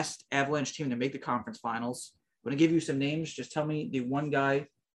 last Avalanche team to make the conference finals. I'm going to give you some names. Just tell me the one guy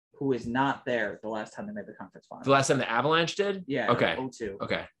who is not there the last time they made the conference finals. The last time the Avalanche did? Yeah. Okay. 2002.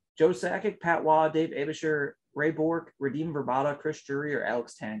 Okay. Joe Sakic, Pat Waugh, Dave Abisher, Ray Bork, Radim Verbata, Chris Drury, or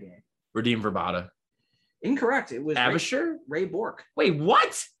Alex Tanguay? Radim Verbata. Incorrect. It was Abisher? Ray Bork. Wait,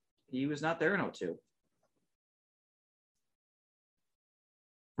 what? He was not there in 2002.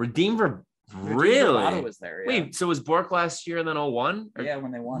 Really? Verbata was there. Yeah. Wait, so was Bork last year and then 2001? Yeah,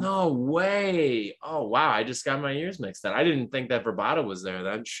 when they won. No way. Oh, wow. I just got my ears mixed up. I didn't think that Verbata was there.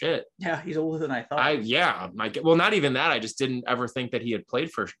 That shit. Yeah, he's older than I thought. Well, not even that. I just didn't ever think that he had played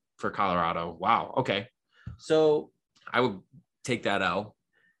for Colorado. Wow. Okay. So I would take that L.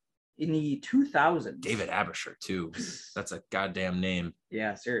 in the 2000s. David Abisher, too. That's a goddamn name.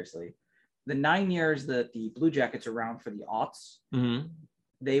 Yeah, seriously. The 9 years that the Blue Jackets are around for the aughts, Mm-hmm.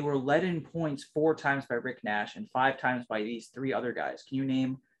 they were led in points 4 times by Rick Nash and 5 times by these 3 other guys. Can you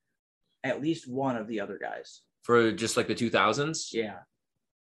name at least one of the other guys? For just like the 2000s? Yeah.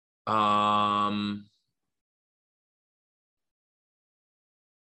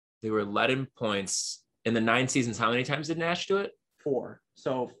 They were led in points in the 9 seasons. How many times did Nash do it? 4.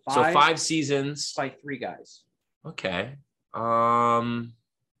 So 5 seasons by 3 guys. Okay.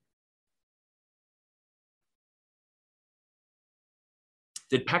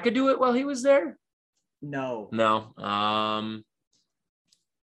 Did Pekka do it while he was there? No. No.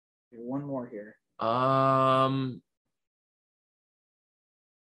 One more here.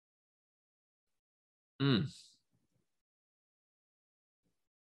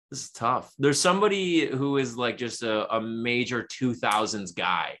 This is tough. There's somebody who is like just a major 2000s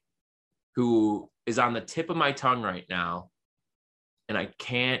guy who is on the tip of my tongue right now. And I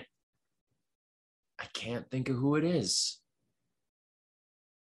can't think of who it is.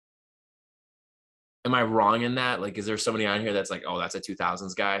 Am I wrong in that? Like, is there somebody on here that's like, oh, that's a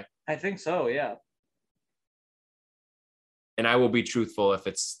 2000s guy? I think so, yeah. And I will be truthful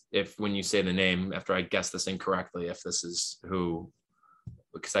if when you say the name after I guess this incorrectly, if this is who,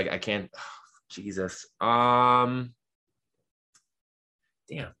 because I can't, Jesus. Damn.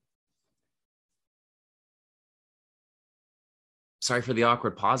 Sorry for the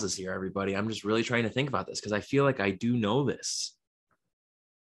awkward pauses here, everybody. I'm just really trying to think about this because I feel like I do know this.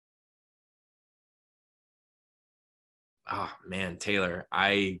 Oh man, Taylor,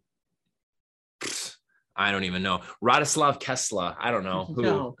 I don't even know. Radislav Kessler. I don't know who.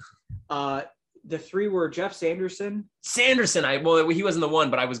 No. The three were Jeff Sanderson. Well, he wasn't the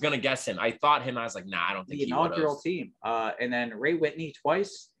one, but I was gonna guess him. I thought him. I was like, nah, I don't think The he inaugural would've. team. And then Ray Whitney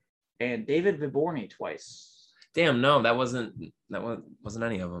twice and David Viborny twice. Damn, no, that wasn't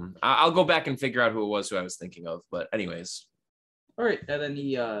any of them. I'll go back and figure out who it was who I was thinking of. But anyways. All right, and then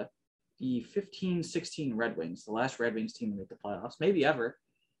the 15-16 Red Wings, the last Red Wings team to make the playoffs, maybe ever.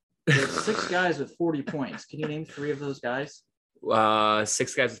 They had 6 guys with 40 points. Can you name 3 of those guys?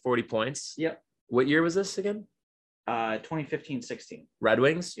 6 guys with 40 points. Yep. What year was this again? 2015-16. Red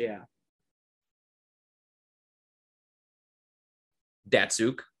Wings. Yeah.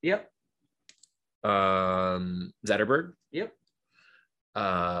 Datsuk. Yep. Zetterberg. Yep.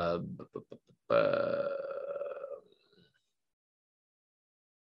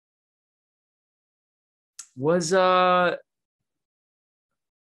 Was no,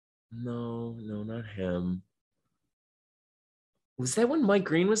 not him. Was that when Mike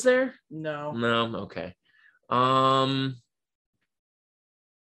Green was there? No. Okay. 15-16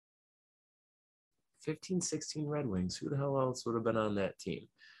 Red Wings. Who the hell else would have been on that team?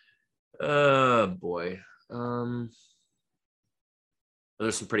 Boy.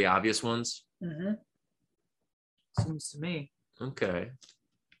 There's some pretty obvious ones. Mm-hmm. Seems to me. Okay.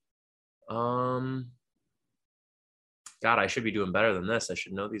 God, I should be doing better than this. I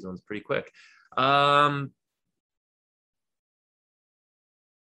should know these ones pretty quick.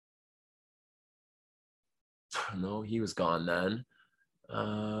 No, he was gone then.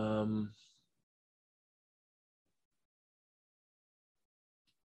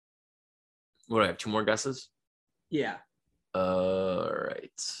 What do I have? 2 more guesses? Yeah. All right.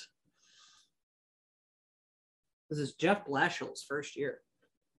 This is Jeff Blashill's first year.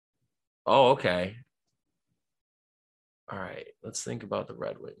 Oh, okay. All right. Let's think about the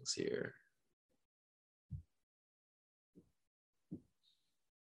Red Wings here.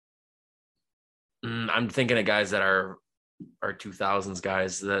 I'm thinking of guys that are 2000s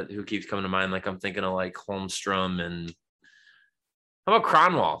guys who keeps coming to mind. Like I'm thinking of like Holmstrom and how about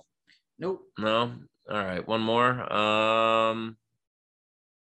Cronwall? Nope. No. All right. One more. I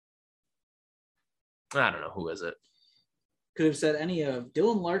don't know. Who is it? Could have said any of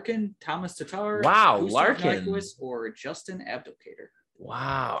Dylan Larkin, Thomas Tatar, Wow, Gustav Larkin. Nyquist, or Justin Abdelkader.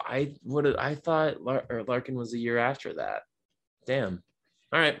 Wow. I thought Larkin was a year after that. Damn.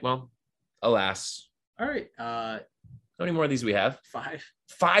 All right. Well, alas. All right. How many more of these we have? 5.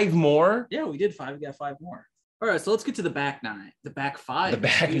 5 more? Yeah, we did 5. We got 5 more. All right. So let's get to the back 9. The back 5. The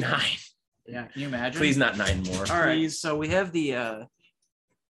back 9. Yeah. Can you imagine? Please not 9 more. All right. Please. So we have the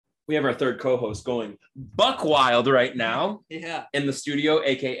We have our third co-host going buck wild right now yeah. in the studio,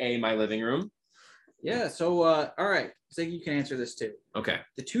 aka my living room. Yeah. So all right. I think you can answer this too. Okay.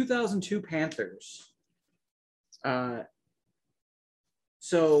 The 2002 Panthers.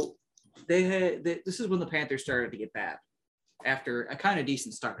 So this is when the Panthers started to get bad after a kind of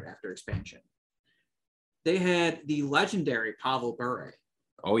decent start after expansion. They had the legendary Pavel Bure.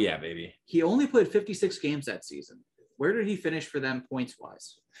 Oh yeah, baby. He only played 56 games that season. Where did he finish for them points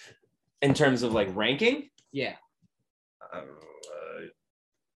wise? In terms of like ranking? Yeah.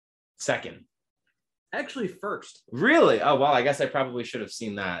 Second. Actually, first. Really? Oh, well, I guess I probably should have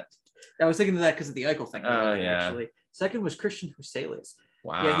seen that. I was thinking of that because of the Eichel thing. Oh, yeah. Actually. Second was Christian Husselis.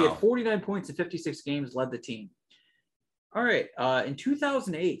 Wow. Yeah, he had 49 points in 56 games, led the team. All right. In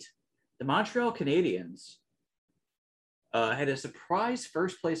 2008, the Montreal Canadiens had a surprise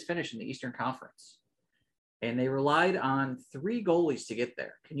first-place finish in the Eastern Conference. And they relied on 3 goalies to get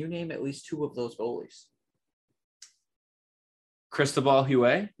there. Can you name at least 2 of those goalies? Cristobal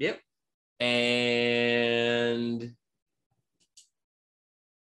Huet? Yep. And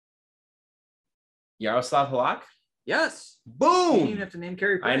Yaroslav Halak? Yes. Boom! You didn't even have to name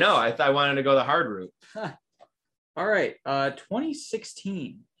Carey Price. I know. I wanted to go the hard route. All right.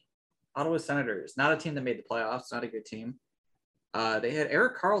 2016, Ottawa Senators. Not a team that made the playoffs. Not a good team. They had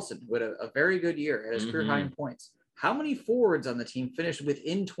Erik Karlsson, who had a very good year at his career high in points. How many forwards on the team finished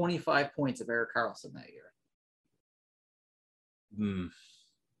within 25 points of Erik Karlsson that year?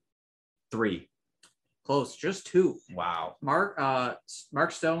 3. Close, just 2. Wow. Mark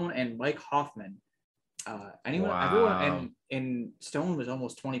Stone and Mike Hoffman. Everyone, and Stone was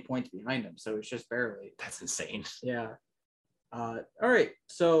almost 20 points behind him, so it's just barely. That's insane. Yeah. All right.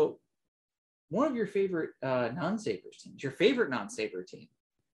 So, one of your favorite non-Sabres teams, your favorite non-Sabre team,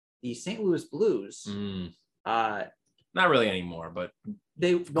 the St. Louis Blues. Not really anymore, but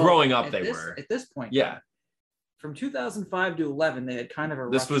They growing up they were. At this point. Yeah. From 2005 to 11, they had kind of a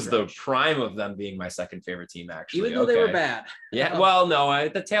This rough was stretch. the prime of them being my second favorite team, actually. Even though they were bad. Yeah, well, no,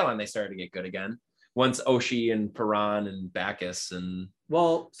 at the tail end, they started to get good again. Once Oshie and Perron and Bacchus and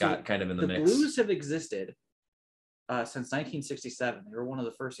got kind of in the mix. The Blues have existed since 1967. They were one of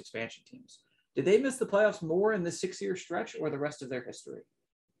the first expansion teams. Did they miss the playoffs more in this 6-year stretch or the rest of their history?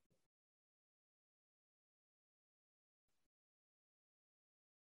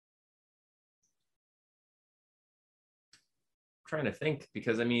 Trying to think,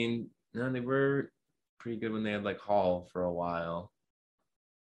 because I mean, no, they were pretty good when they had like Hall for a while.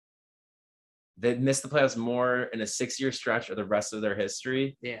 They missed the playoffs more in a 6-year stretch or the rest of their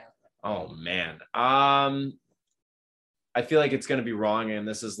history. Yeah. Oh man. I feel like it's going to be wrong, and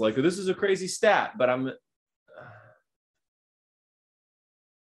this is a crazy stat, but I'm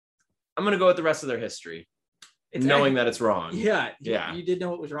going to go with the rest of their history, knowing that it's wrong. Yeah. You did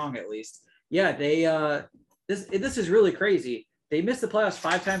know it was wrong at least. Yeah. They this is really crazy. They missed the playoffs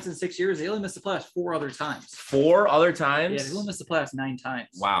 5 times in 6 years. They only missed the playoffs 4 other times. 4 other times? Yeah, they only missed the playoffs 9 times.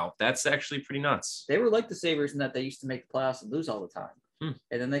 Wow, that's actually pretty nuts. They were like the Sabres in that they used to make the playoffs and lose all the time.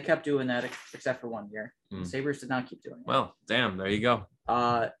 And then they kept doing that except for 1 year. The Sabres did not keep doing it. Well, damn, there you go.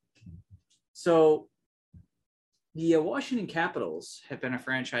 So the Washington Capitals have been a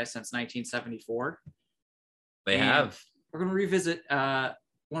franchise since 1974. They have. We're going to revisit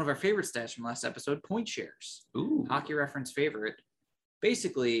one of our favorite stats from last episode, point shares. Ooh. Hockey Reference favorite.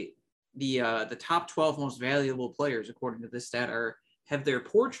 Basically, the top 12 most valuable players, according to this stat, have their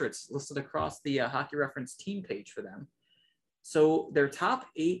portraits listed across the Hockey Reference team page for them. So their top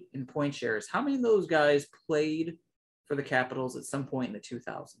 8 in point shares, how many of those guys played for the Capitals at some point in the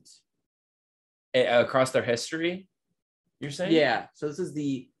 2000s? Across their history, you're saying? Yeah. So this is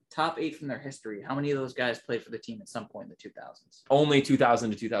the top 8 from their history. How many of those guys played for the team at some point in the 2000s? Only 2000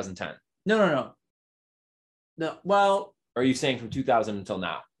 to 2010. No. Well, or are you saying from 2000 until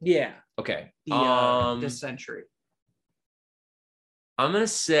now? Yeah. Okay. This century. I'm going to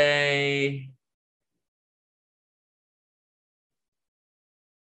say...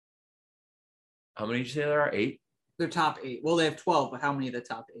 How many did you say there are? 8? They're top 8. Well, they have 12, but how many of the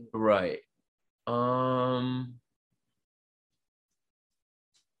top 8? Right.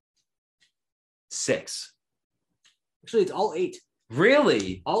 6. Actually, it's all 8.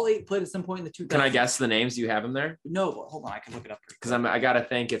 Really? All 8 played at some point in the 2000s. Can I guess the names? Do you have them there? No, but hold on. I can look it up. Because I got to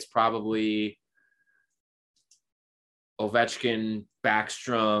think it's probably Ovechkin,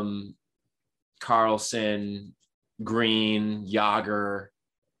 Backstrom, Carlson, Green, Yager.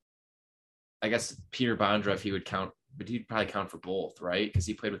 I guess Peter Bondra, if he would count, but he'd probably count for both, right? Because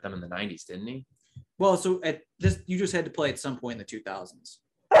he played with them in the 90s, didn't he? Well, so at this, you just had to play at some point in the 2000s.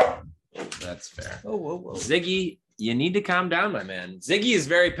 That's fair. Whoa. Ziggy, you need to calm down, my man. Ziggy is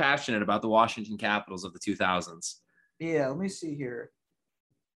very passionate about the Washington Capitals of the 2000s. Yeah, let me see here.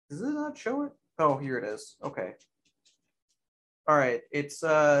 Does it not show it? Oh, here it is. Okay. All right. It's,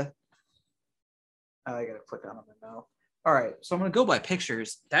 I got to click on it now. All right. So I'm going to go by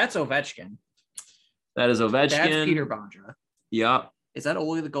pictures. That's Ovechkin. That is Ovechkin. That's Peter Bondra. Yep. Is that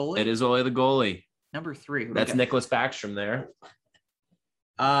Ole the goalie? It is Ole the goalie. Number 3. That's Nicholas Backstrom there.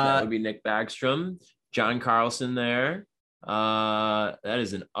 That would be Nick Backstrom. John Carlson there. That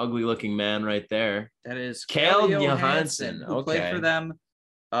is an ugly looking man right there. That is Cale Johansson. Who played for them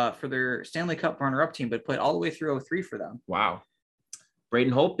for their Stanley Cup runner-up team, but played all the way through 03 for them. Wow.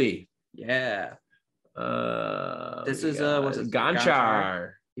 Braden Holtby. Yeah. This is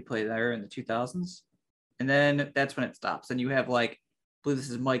Gonchar. He played there in the 2000s. And then that's when it stops. And you have I believe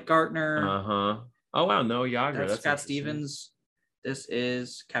this is Mike Gartner. Oh wow, no Yager. That's Scott Stevens. This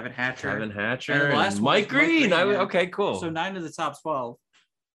is Kevin Hatcher. And the last Mike Green. Okay, cool. So 9 of the top 12.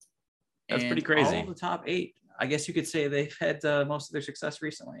 That's pretty crazy. All of the top 8. I guess you could say they've had most of their success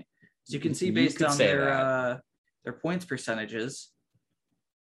recently. As you can see, based on their points percentages.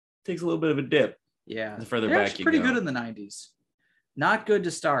 Takes a little bit of a dip. Yeah. The further back you go. Pretty good in the 90s. Not good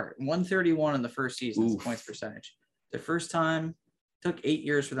to start. 131 in the first season points percentage. The first time took 8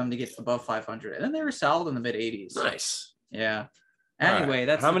 years for them to get above 500. And then they were solid in the mid 80s. Nice. Yeah. Anyway,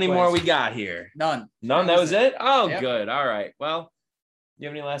 that's how many more we got here? None. That was it? Oh, yep. Good. All right. Well, you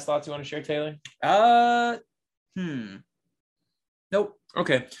have any last thoughts you want to share, Taylor? Nope.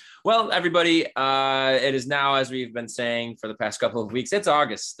 Okay. Well, everybody, it is now, as we've been saying for the past couple of weeks, it's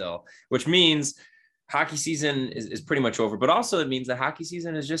August still, which means hockey season is pretty much over, but also it means that hockey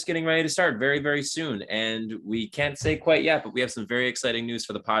season is just getting ready to start very, very soon. And we can't say quite yet, but we have some very exciting news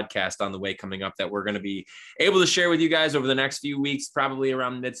for the podcast on the way coming up that we're going to be able to share with you guys over the next few weeks, probably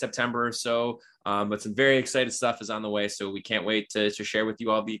around mid-September or so. But some very excited stuff is on the way. So we can't wait to share with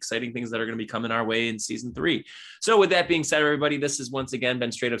you all the exciting things that are going to be coming our way in season 3. So with that being said, everybody, this has once again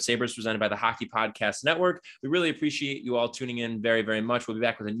been Straight Up Sabres presented by the Hockey Podcast Network. We really appreciate you all tuning in very, very much. We'll be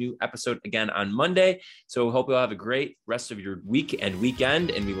back with a new episode again on Monday. So we hope you'll have a great rest of your week and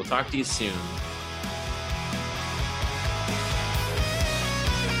weekend, and we will talk to you soon.